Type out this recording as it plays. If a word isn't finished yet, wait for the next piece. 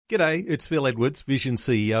G'day, it's Phil Edwards, Vision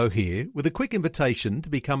CEO here, with a quick invitation to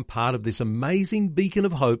become part of this amazing beacon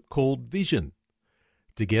of hope called Vision.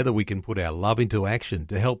 Together we can put our love into action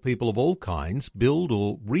to help people of all kinds build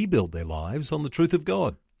or rebuild their lives on the truth of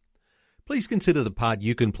God. Please consider the part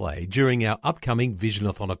you can play during our upcoming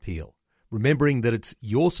Visionathon appeal, remembering that it's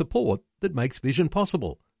your support that makes Vision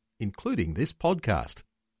possible, including this podcast.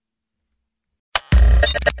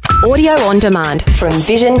 Audio on demand from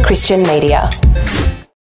Vision Christian Media.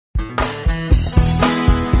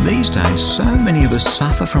 These days, so many of us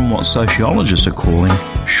suffer from what sociologists are calling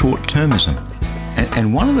short-termism.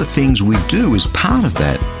 And one of the things we do as part of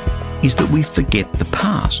that is that we forget the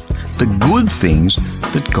past, the good things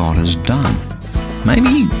that God has done.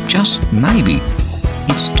 Maybe, just maybe,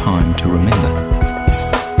 it's time to remember.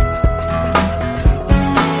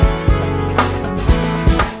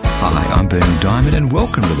 Hi, I'm Bernie Diamond and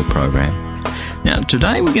welcome to the program. Now,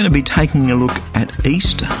 today we're going to be taking a look at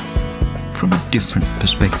Easter from a different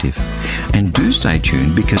perspective. And do stay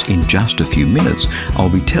tuned, because in just a few minutes I'll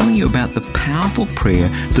be telling you about the powerful prayer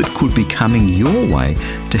that could be coming your way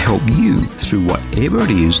to help you through whatever it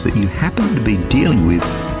is that you happen to be dealing with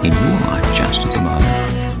in your life just at the moment.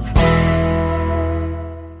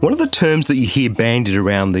 One of the terms that you hear bandied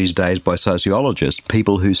around these days by sociologists,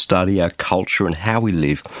 people who study our culture and how we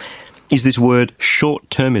live, is this word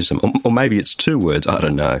short-termism, or maybe it's two words, I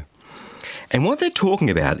don't know. And what they're talking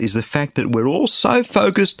about is the fact that we're all so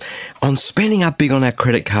focused on spending up big on our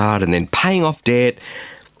credit card and then paying off debt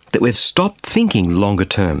that we've stopped thinking longer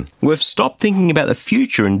term. We've stopped thinking about the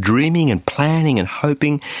future and dreaming and planning and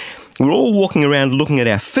hoping. We're all walking around looking at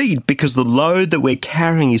our feet because the load that we're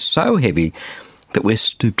carrying is so heavy that we're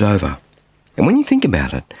stooped over. And when you think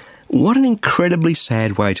about it, what an incredibly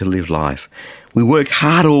sad way to live life. We work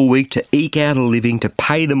hard all week to eke out a living, to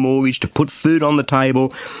pay the mortgage, to put food on the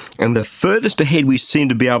table, and the furthest ahead we seem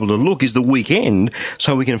to be able to look is the weekend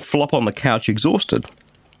so we can flop on the couch exhausted.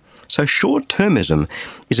 So short-termism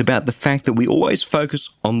is about the fact that we always focus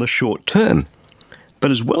on the short term.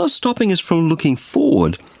 But as well as stopping us from looking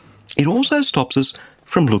forward, it also stops us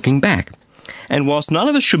from looking back. And whilst none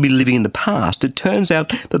of us should be living in the past, it turns out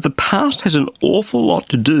that the past has an awful lot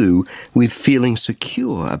to do with feeling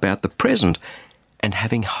secure about the present and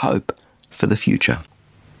having hope for the future.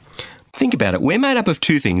 Think about it. We're made up of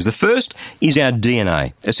two things. The first is our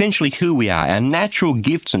DNA, essentially who we are, our natural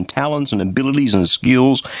gifts and talents and abilities and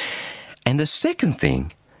skills. And the second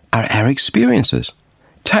thing are our experiences.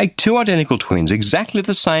 Take two identical twins, exactly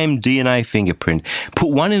the same DNA fingerprint,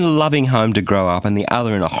 put one in a loving home to grow up and the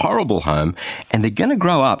other in a horrible home, and they're going to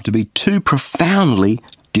grow up to be two profoundly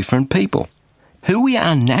different people. Who we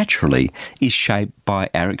are naturally is shaped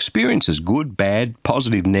by our experiences, good, bad,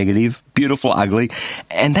 positive, negative, beautiful, ugly,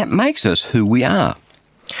 and that makes us who we are.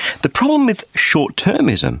 The problem with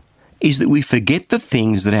short-termism is that we forget the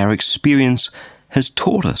things that our experience has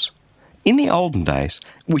taught us. In the olden days,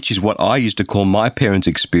 which is what I used to call my parents'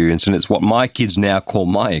 experience, and it's what my kids now call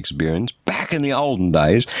my experience, back in the olden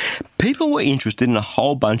days, people were interested in a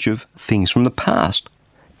whole bunch of things from the past.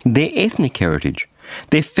 Their ethnic heritage,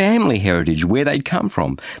 their family heritage, where they'd come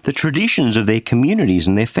from, the traditions of their communities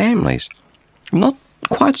and their families. Not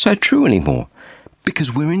quite so true anymore,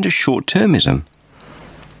 because we're into short-termism.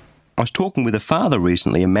 I was talking with a father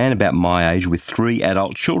recently, a man about my age with 3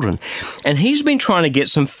 adult children, and he's been trying to get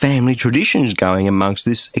some family traditions going amongst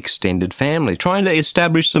this extended family, trying to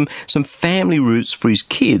establish some family roots for his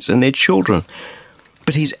kids and their children.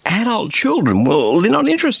 But his adult children, well, they're not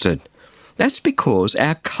interested. That's because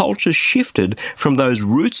our culture shifted from those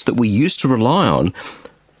roots that we used to rely on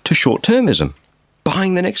to short-termism,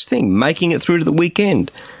 buying the next thing, making it through to the weekend.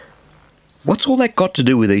 What's all that got to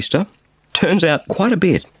do with Easter? Turns out quite a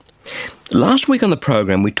bit. Last week on the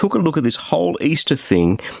program, we took a look at this whole Easter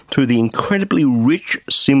thing through the incredibly rich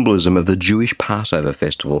symbolism of the Jewish Passover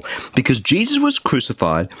festival, because Jesus was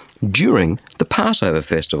crucified during the Passover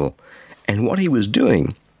festival. And what he was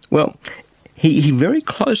doing, well, he very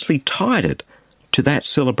closely tied it to that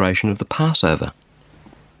celebration of the Passover.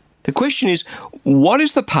 The question is, what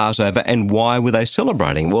is the Passover and why were they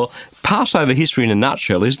celebrating? Well, Passover history in a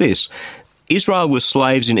nutshell is this. Israel was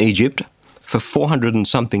slaves in Egypt for 400 and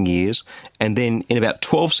something years, and then in about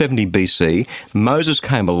 1270 BC, Moses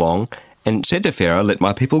came along and said to Pharaoh, "Let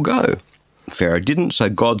my people go." Pharaoh didn't, so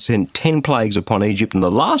God sent 10 plagues upon Egypt, and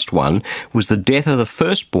the last one was the death of the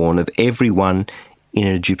firstborn of everyone in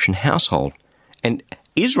an Egyptian household. And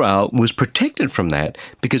Israel was protected from that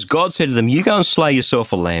because God said to them, "You go and slay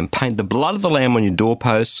yourself a lamb, paint the blood of the lamb on your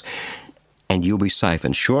doorposts, and you'll be safe.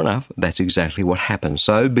 And sure enough, that's exactly what happened.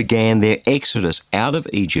 So began their exodus out of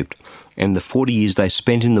Egypt and the 40 years they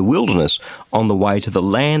spent in the wilderness on the way to the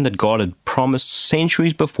land that God had promised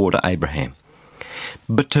centuries before to Abraham.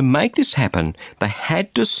 But to make this happen, they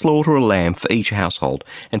had to slaughter a lamb for each household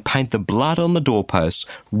and paint the blood on the doorposts,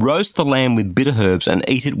 roast the lamb with bitter herbs, and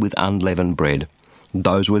eat it with unleavened bread.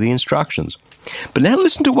 Those were the instructions. But now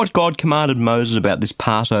listen to what God commanded Moses about this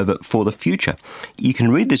Passover for the future. You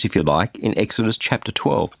can read this if you like in Exodus chapter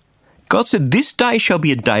 12. God said, "This day shall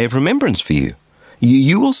be a day of remembrance for you.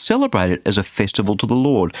 You will celebrate it as a festival to the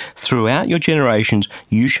Lord. Throughout your generations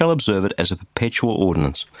you shall observe it as a perpetual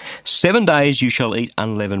ordinance. 7 days you shall eat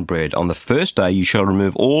unleavened bread. On the first day you shall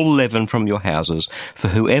remove all leaven from your houses, for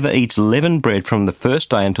whoever eats leavened bread from the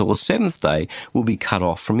first day until the 7th day will be cut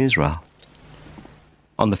off from Israel.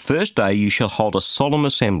 On the first day you shall hold a solemn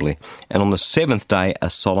assembly, and on the 7th day a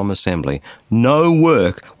solemn assembly. No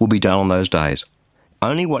work will be done on those days.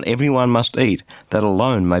 Only what everyone must eat, that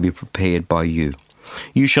alone may be prepared by you.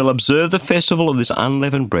 You shall observe the festival of this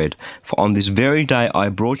unleavened bread, for on this very day I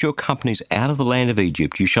brought your companies out of the land of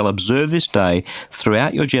Egypt. You shall observe this day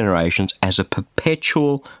throughout your generations as a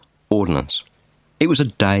perpetual ordinance." It was a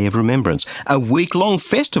day of remembrance, a week-long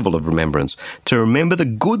festival of remembrance, to remember the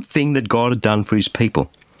good thing that God had done for his people.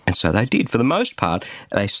 And so they did. For the most part,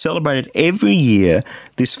 they celebrated every year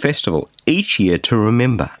this festival, each year to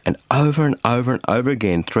remember. And over and over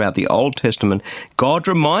again throughout the Old Testament, God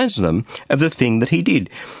reminds them of the thing that he did.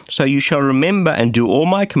 "So you shall remember and do all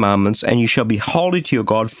my commandments, and you shall be holy to your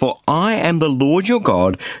God, for I am the Lord your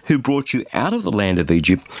God, who brought you out of the land of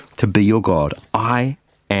Egypt to be your God. I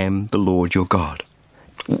am the Lord your God."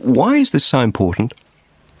 Why is this so important?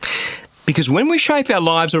 Because when we shape our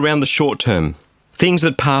lives around the short term, things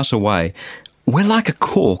that pass away, we're like a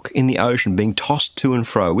cork in the ocean being tossed to and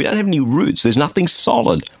fro. We don't have any roots. There's nothing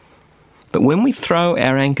solid. But when we throw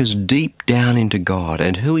our anchors deep down into God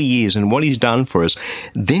and who he is and what he's done for us,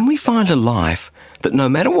 then we find a life that no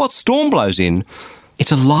matter what storm blows in,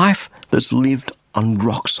 it's a life that's lived on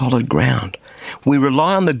rock-solid ground. We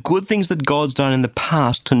rely on the good things that God's done in the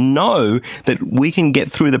past to know that we can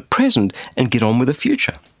get through the present and get on with the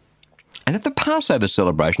future. And at the Passover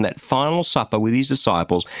celebration, that final supper with his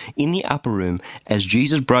disciples in the upper room, as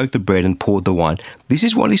Jesus broke the bread and poured the wine, this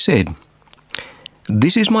is what he said: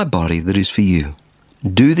 "This is my body that is for you.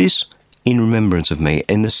 Do this in remembrance of me."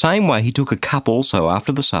 In the same way, he took a cup also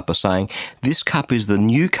after the supper, saying, "This cup is the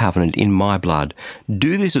new covenant in my blood.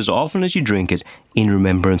 Do this as often as you drink it in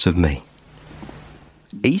remembrance of me."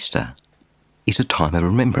 Easter is a time of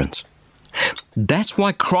remembrance. That's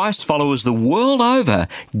why Christ followers the world over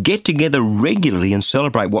get together regularly and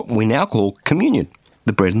celebrate what we now call communion,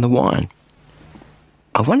 the bread and the wine.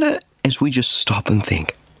 I wonder, as we just stop and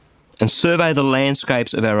think and survey the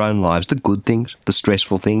landscapes of our own lives, the good things, the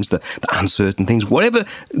stressful things, the uncertain things, whatever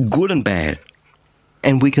good and bad,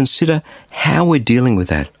 and we consider how we're dealing with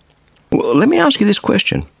that. Well, let me ask you this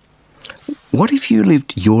question. What if you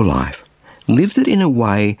lived your life, lived it in a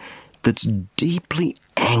way that's deeply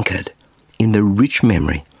anchored in the rich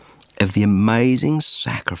memory of the amazing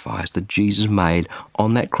sacrifice that Jesus made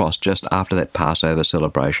on that cross just after that Passover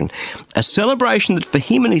celebration? A celebration that for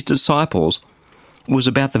him and his disciples was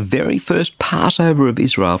about the very first Passover of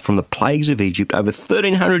Israel from the plagues of Egypt over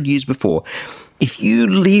 1,300 years before. If you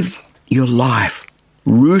live your life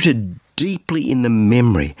rooted deeply in the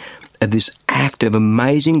memory of this act of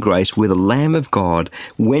amazing grace where the Lamb of God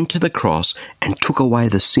went to the cross and took away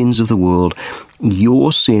the sins of the world,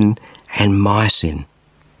 your sin and my sin,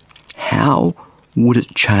 how would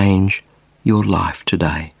it change your life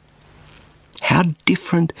today? How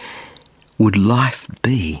different would life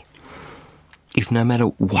be if no matter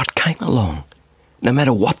what came along, no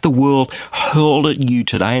matter what the world hurled at you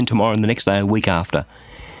today and tomorrow and the next day and the week after,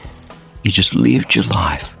 you just lived your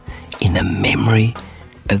life in the memory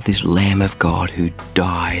of this Lamb of God who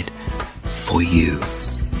died for you?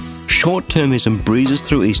 Short-termism breezes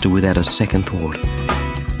through Easter without a second thought.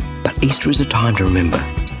 But Easter is a time to remember,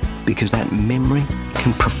 because that memory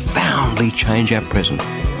can profoundly change our present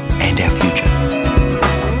and our future.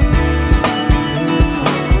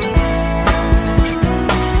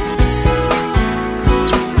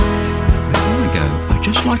 Before we go, I'd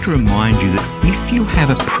just like to remind you that if you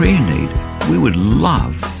have a prayer need, we would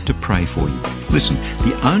love to pray for you. Listen,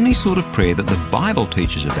 the only sort of prayer that the Bible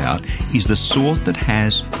teaches about is the sort that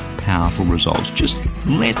has powerful results. Just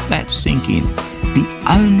let that sink in. The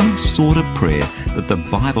only sort of prayer that the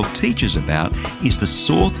Bible teaches about is the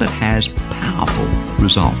sort that has powerful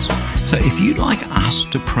results. So if you'd like us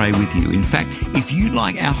to pray with you, in fact, if you'd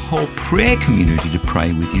like our whole prayer community to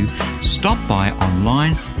pray with you, stop by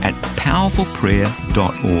online at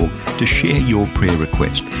powerfulprayer.org to share your prayer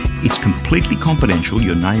request. It's completely confidential.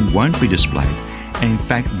 Your name won't be displayed. And in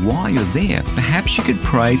fact, while you're there, perhaps you could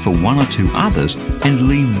pray for one or two others and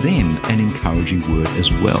leave them an encouraging word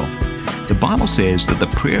as well. The Bible says that the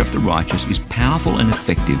prayer of the righteous is powerful and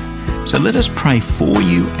effective. So let us pray for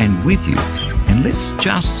you and with you, and let's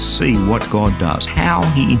just see what God does, how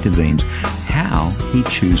He intervenes, how He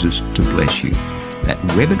chooses to bless you. That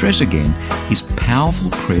web address again is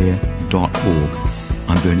powerfulprayer.org.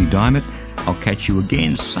 I'm Bernie Diamond. I'll catch you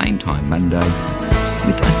again same time Monday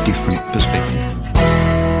with a different perspective.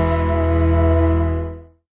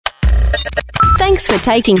 Thanks for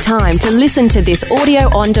taking time to listen to this audio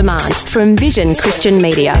on demand from Vision Christian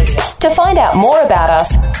Media. To find out more about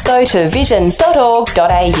us, go to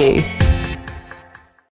vision.org.au.